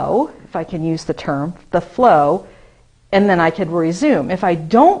flow, if I can use the term, the flow, and then I could resume. If I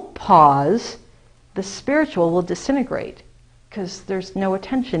don't pause, the spiritual will disintegrate. because there's no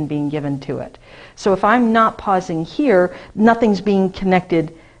attention being given to it. So if I'm not pausing here, nothing's being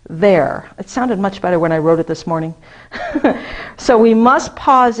connected there. It sounded much better when I wrote it this morning. So we must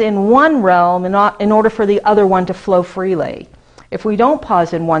pause in one realm in order for the other one to flow freely. If we don't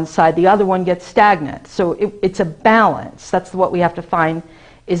pause in one side, the other one gets stagnant. So it's a balance. That's what we have to find,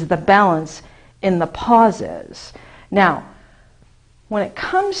 is the balance in the pauses. Now, when it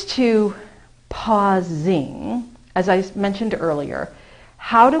comes to pausing, as I mentioned earlier,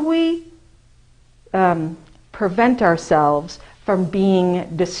 how do we prevent ourselves from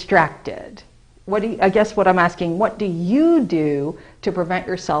being distracted? I guess what I'm asking, what do you do to prevent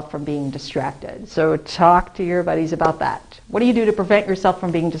yourself from being distracted? So talk to your buddies about that. What do you do to prevent yourself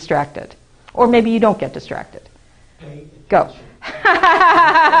from being distracted? Or maybe you don't get distracted. Go.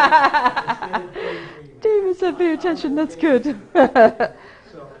 David said pay attention, that's good.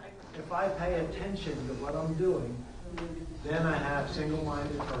 So if I pay attention to what I'm doing, then I have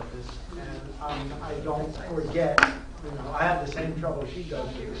single-minded purpose, and I don't forget. I have the same trouble she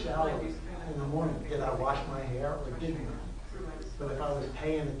does with the shower in the morning. Did I wash my hair or didn't I? But if I was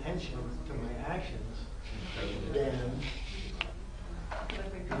paying attention to my actions, then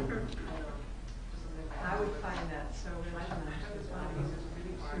I would find that so really nice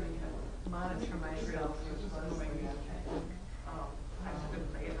to monitor myself closely.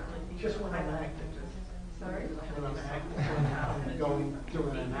 just when I'm acting. Sorry? When I'm acting, when I'm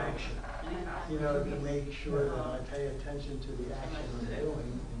doing an action. To make sure that I pay attention to the action I'm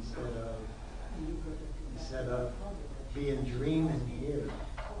doing instead of being dreaming here.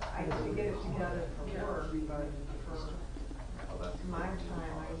 I can get it together for work, but for my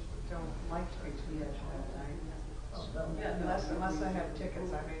time, I don't like to be too much at night. Unless I have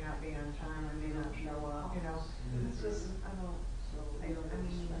tickets, I may not be on time, I may not show up, It's just, I mean,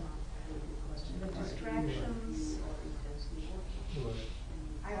 the distractions,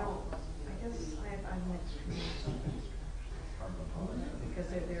 I guess I'm mixed feelings. Because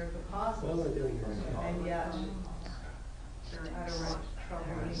they're the positives. And yet, I don't want to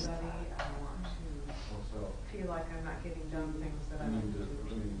trouble anybody. I don't want to feel like I'm not getting done things that I need to do.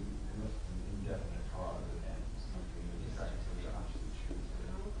 Indefinite cause and something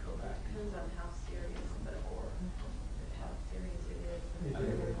go back. Depends on how serious, but how serious it is. And are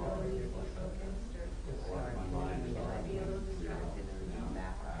you really focused, or might be a little distracted and come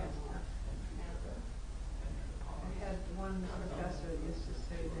back. I had one professor that used to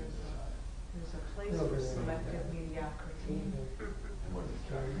say there's a place for selective mediocrity. And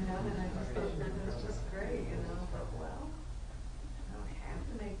I just thought that was just great, but well, I don't have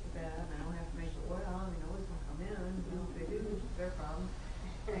to make the bed, I don't have to make the oil, nobody's gonna come in, if they do, it's their problem.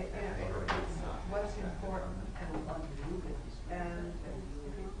 It's what's important and I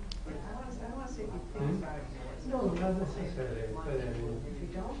don't want to say if you think about it, No, not necessarily, but I mean, if you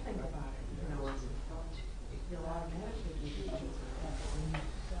don't think about it, you'll automatically do things.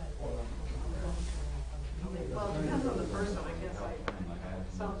 Well, it depends on the person, I guess.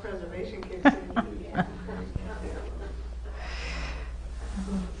 Self-preservation kicks in.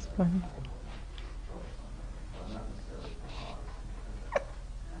 It's funny.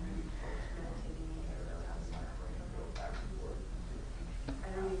 I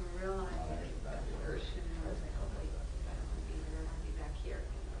don't even realize that the ocean was like, oh wait, I don't want to be here, I want to be back here.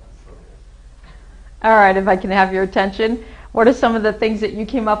 All right, if I can have your attention, what are some of the things that you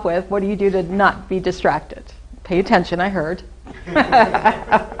came up with? What do you do to not be distracted? Pay attention, I heard.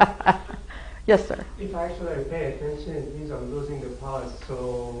 Yes, sir. if actually I pay attention, it means I'm losing the pause.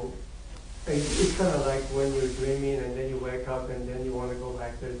 So it's kind of like when you're dreaming and then you wake up and then you want to go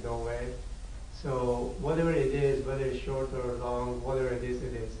back, there's no way. So whatever it is, whether it's short or long, whatever it is,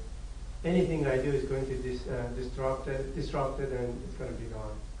 anything I do is going to disrupt it and it's going to be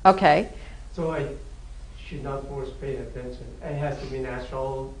gone. Okay. So I should not force paying attention. It has to be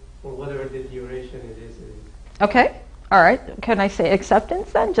natural for whatever the duration it is. Okay. All right. Can I say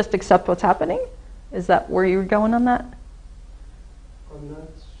acceptance then? Just accept what's happening? Is that where you were going on that? I'm not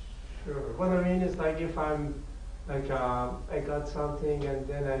sure. What I mean is like if I'm like I got something and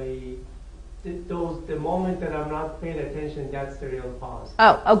then the moment that I'm not paying attention, that's the real pause.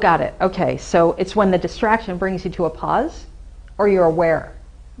 Oh, got it. Okay. So it's when the distraction brings you to a pause, or you're aware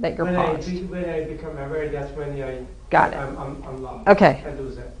that you're paused. When I become aware, that's when Got it. I'm lost. Okay. I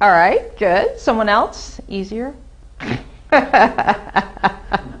lose it. All right. Good. Someone else? Easier? For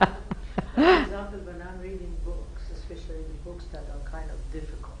example, when I'm reading books, especially the books that are kind of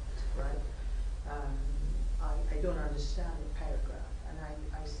difficult, right? I don't understand the paragraph, and I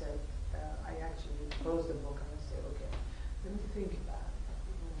said, I actually close the book and I say, okay, let me think about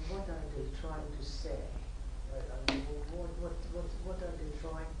what are they trying to say? Right? I mean, what what are they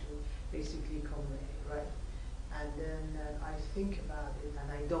trying to basically convey, right? And then I think about it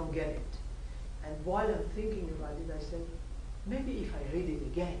and I don't get it. And while I'm thinking about it, I said, maybe if I read it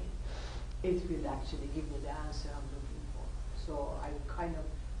again, it will actually give me the answer I'm looking for. So I kind of,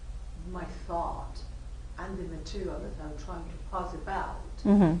 my thought and the material that I'm trying to pass about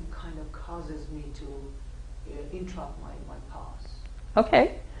kind of causes me to interrupt my pass.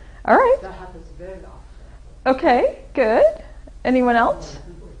 Okay. All right. That happens very often. Okay, good. Anyone else?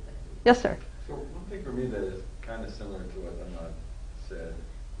 Yes, sir. So one thing for me that is kind of similar to what Ahmad said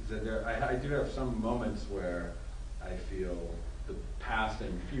is that I do have some moments where I feel the past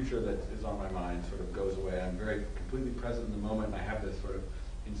and future that is on my mind sort of goes away. I'm very completely present in the moment, and I have this sort of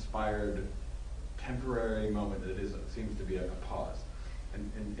inspired temporary moment that seems to be a pause.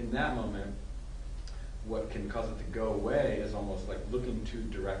 And in that moment, what can cause it to go away is almost like looking too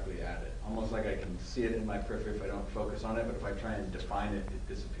directly at it. Almost like I can see it in my periphery if I don't focus on it, but if I try and define it, it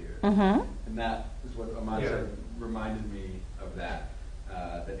disappears. And that is what Ahmad said reminded me of that.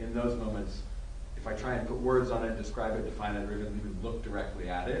 That in those moments, if I try and put words on it, describe it, define it, or even look directly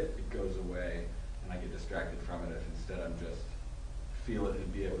at it, it goes away and I get distracted from it if instead I'm just feel it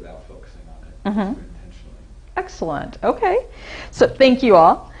and be it without focusing on it intentionally. Excellent. Okay. So thank you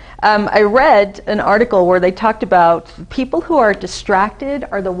all. I read an article where they talked about people who are distracted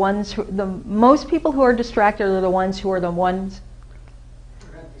are the ones who, the most people who are distracted are the ones who are the ones.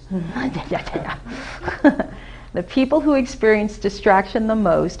 The people who experience distraction the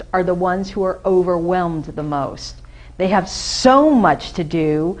most are the ones who are overwhelmed the most. They have so much to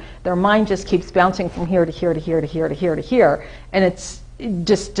do, their mind just keeps bouncing from here to here to here to here to here to here, and it's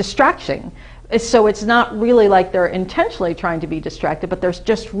just distraction. So it's not really like they're intentionally trying to be distracted, but there's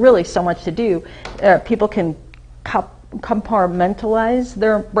just really so much to do. People can compartmentalize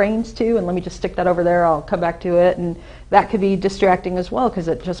their brains too, and let me just stick that over there, I'll come back to it, and that could be distracting as well because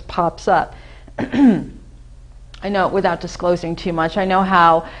it just pops up. I know, without disclosing too much, I know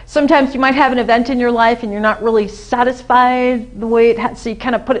how sometimes you might have an event in your life and you're not really satisfied the way it has, so you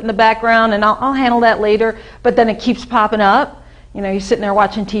kind of put it in the background and I'll handle that later, but then it keeps popping up. You know, you're sitting there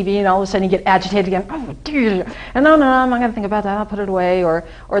watching TV and all of a sudden you get agitated again. Oh, dear. And no, I'm not going to think about that. I'll put it away. Or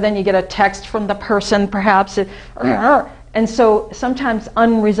then you get a text from the person, perhaps. And so sometimes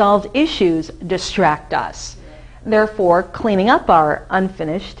unresolved issues distract us. Therefore, cleaning up our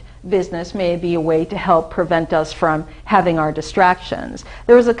unfinished business may be a way to help prevent us from having our distractions.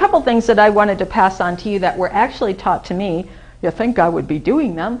 There was a couple things that I wanted to pass on to you that were actually taught to me. You think I would be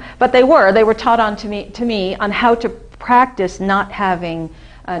doing them, but they were taught on to me on how to practice not having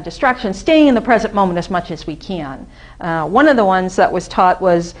distractions, staying in the present moment as much as we can. One of the ones that was taught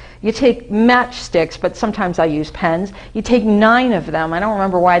was you take matchsticks, but sometimes I use pens. You take 9 of them. I don't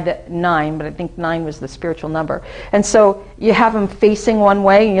remember why the 9, but I think 9 was the spiritual number. And so you have them facing one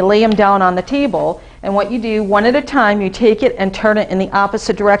way and you lay them down on the table. And what you do, one at a time, you take it and turn it in the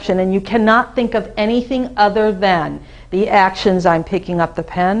opposite direction. And you cannot think of anything other than the actions. I'm picking up the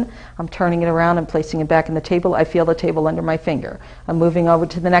pen, I'm turning it around and placing it back in the table. I feel the table under my finger. I'm moving over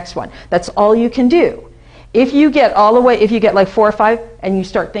to the next one. That's all you can do. If you get all the way, if you get like 4 or 5 and you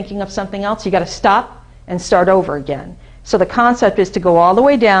start thinking of something else, you got to stop and start over again. So the concept is to go all the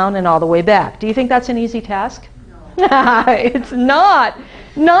way down and all the way back. Do you think that's an easy task? No. It's not.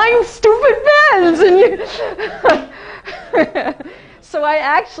 9 stupid pens. And you So I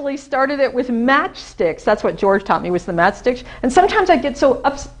actually started it with matchsticks. That's what George taught me, was the matchsticks. And sometimes I get so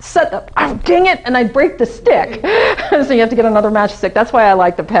upset, oh, dang it, and I break the stick. So you have to get another matchstick. That's why I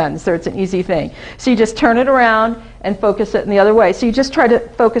like the pen, so it's an easy thing. So you just turn it around and focus it in the other way. So you just try to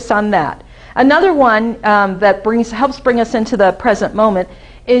focus on that. Another one that helps bring us into the present moment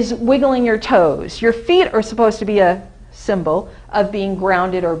is wiggling your toes. Your feet are supposed to be a symbol of being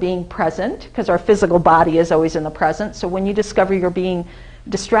grounded or being present, because our physical body is always in the present. So when you discover you're being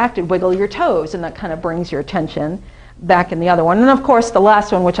distracted, wiggle your toes, and that kind of brings your attention back in the other one. And of course, the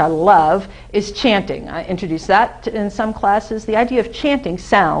last one, which I love, is chanting. I introduced that in some classes. The idea of chanting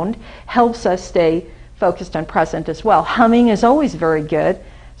sound helps us stay focused and present as well. Humming is always very good.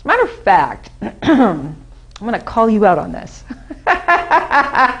 As a matter of fact, I'm going to call you out on this.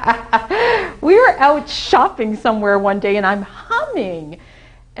 We were out shopping somewhere one day and I'm humming.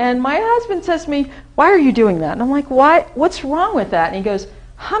 And my husband says to me, "Why are you doing that?" And I'm like, "Why? What's wrong with that?" And he goes,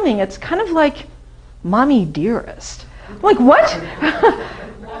 "Humming, it's kind of like Mommy Dearest." I'm like, "What?"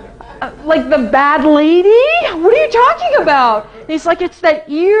 Like the bad lady? What are you talking about? And he's like, "It's that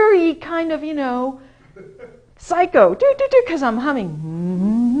eerie kind of, psycho, because I'm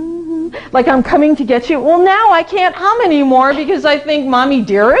humming. Like I'm coming to get you." Well, now I can't hum anymore because I think Mommy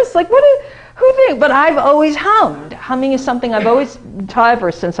Dearest. Like, Who think? But I've always hummed. Humming is something I've always taught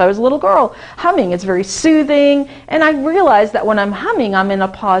ever since I was a little girl. Humming is very soothing, and I realize that when I'm humming, I'm in a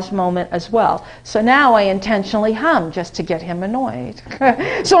pause moment as well. So now I intentionally hum just to get him annoyed.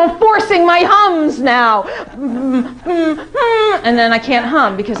 So I'm forcing my hums now. And then I can't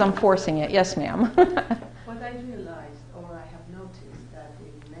hum because I'm forcing it. Yes, ma'am. What I realized, or I have noticed, that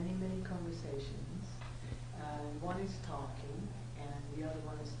in many, many conversations, one is talking and the other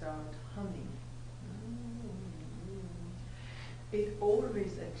one start humming. It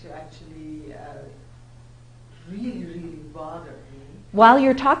always actually really, really bothered me. While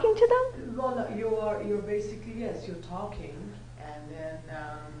you're talking to them? Well, you're basically, yes, you're talking, and then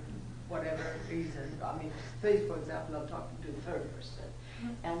whatever reason, I mean, say for example, I'm talking to the third person,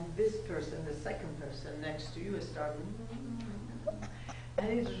 and this person, the second person next to you is starting,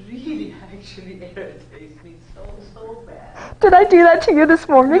 and it really actually irritates me so bad. Did I do that to you this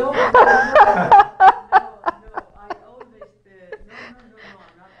morning? No, I always did. No,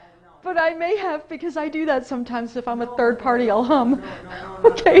 no. But I may have, because I do that sometimes. If I'm a third party, I'll No, hum. no,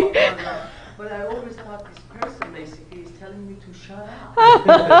 Okay. no. But I always thought this person basically is telling me to shut up.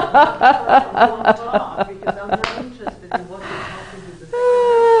 Don't talk, because I'm not interested in what you're talking to the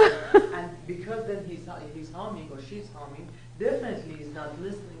second person. And because then he's humming or she's humming, definitely he's not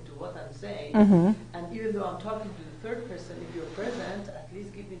listening to what I'm saying. Mm-hmm. And even though I'm talking to the third person, if you're present, at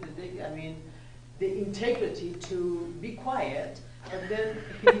least give me the integrity to be quiet. And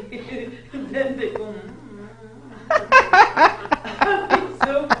then they go.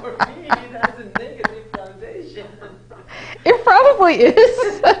 So for me, that's a negative foundation. It probably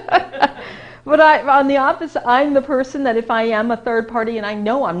is. But on the opposite, I'm the person that if I am a third party and I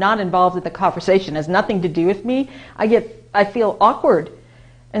know I'm not involved in the conversation, has nothing to do with me, I feel awkward.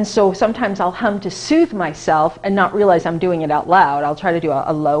 And so sometimes I'll hum to soothe myself and not realize I'm doing it out loud. I'll try to do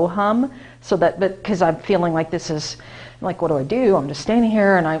a low hum but because I'm feeling like this is, like, what do? I'm just standing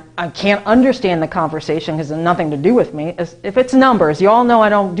here and I can't understand the conversation because it's nothing to do with me. If it's numbers, you all know I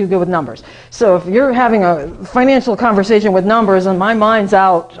don't do good with numbers. So if you're having a financial conversation with numbers and my mind's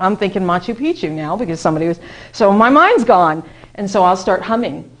out, I'm thinking Machu Picchu now because so my mind's gone. And so I'll start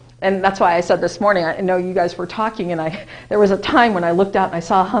humming. And that's why I said this morning, I know you guys were talking, and there was a time when I looked out and I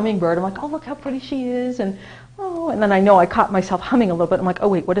saw a hummingbird. I'm like, oh, look how pretty she is. And then I know I caught myself humming a little bit. I'm like, oh,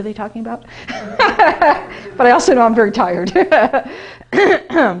 wait, what are they talking about? But I also know I'm very tired.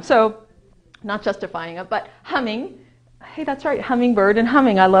 So, not justifying it, but humming. Hey, that's right, hummingbird and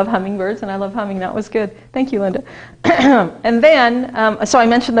humming. I love hummingbirds and I love humming. That was good. Thank you, Linda. And then, so I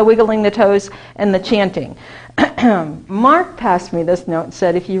mentioned the wiggling the toes and the chanting. Mark passed me this note and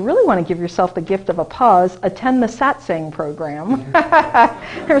said, if you really want to give yourself the gift of a pause, attend the satsang program.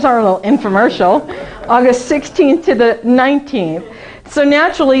 Here's our little infomercial. August 16th to the 19th. So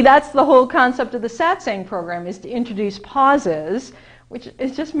naturally, that's the whole concept of the satsang program, is to introduce pauses, which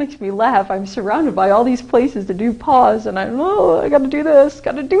it just makes me laugh. I'm surrounded by all these places to do pause, and I got to do this,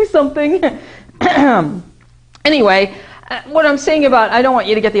 got to do something. Anyway, what I'm saying about, I don't want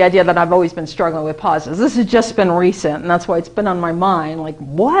you to get the idea that I've always been struggling with pauses. This has just been recent, and that's why it's been on my mind. Like,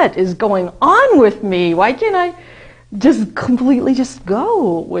 what is going on with me? Why can't I just completely just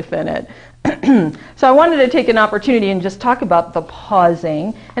go within it? So I wanted to take an opportunity and just talk about the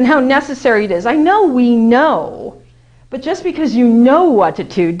pausing and how necessary it is. I know we know, but just because you know what to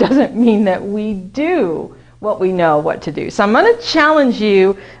do doesn't mean that we do what we know what to do. So I'm going to challenge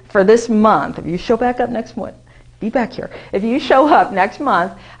you for this month. If you show back up next month, be back here. If you show up next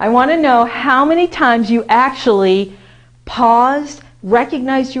month, I want to know how many times you actually paused,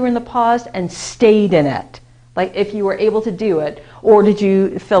 recognized you were in the pause, and stayed in it. Like if you were able to do it, or did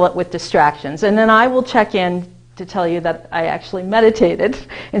you fill it with distractions? And then I will check in to tell you that I actually meditated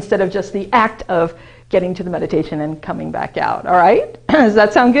instead of just the act of getting to the meditation and coming back out. All right? Does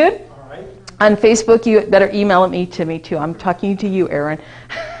that sound good? All right. On Facebook, you better email me too. I'm talking to you, Aaron.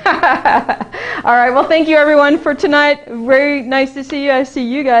 All right. Well, thank you, everyone, for tonight. Very nice to see you. I see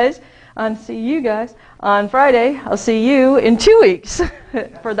you guys on Friday. I'll see you in 2 weeks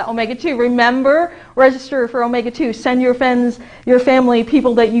for the Omega-2. Remember, register for Omega-2. Send your friends, your family,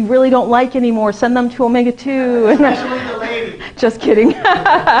 people that you really don't like anymore. Send them to Omega-2. Especially the lady. Just kidding.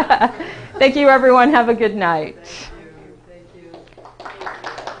 Thank you, everyone. Have a good night.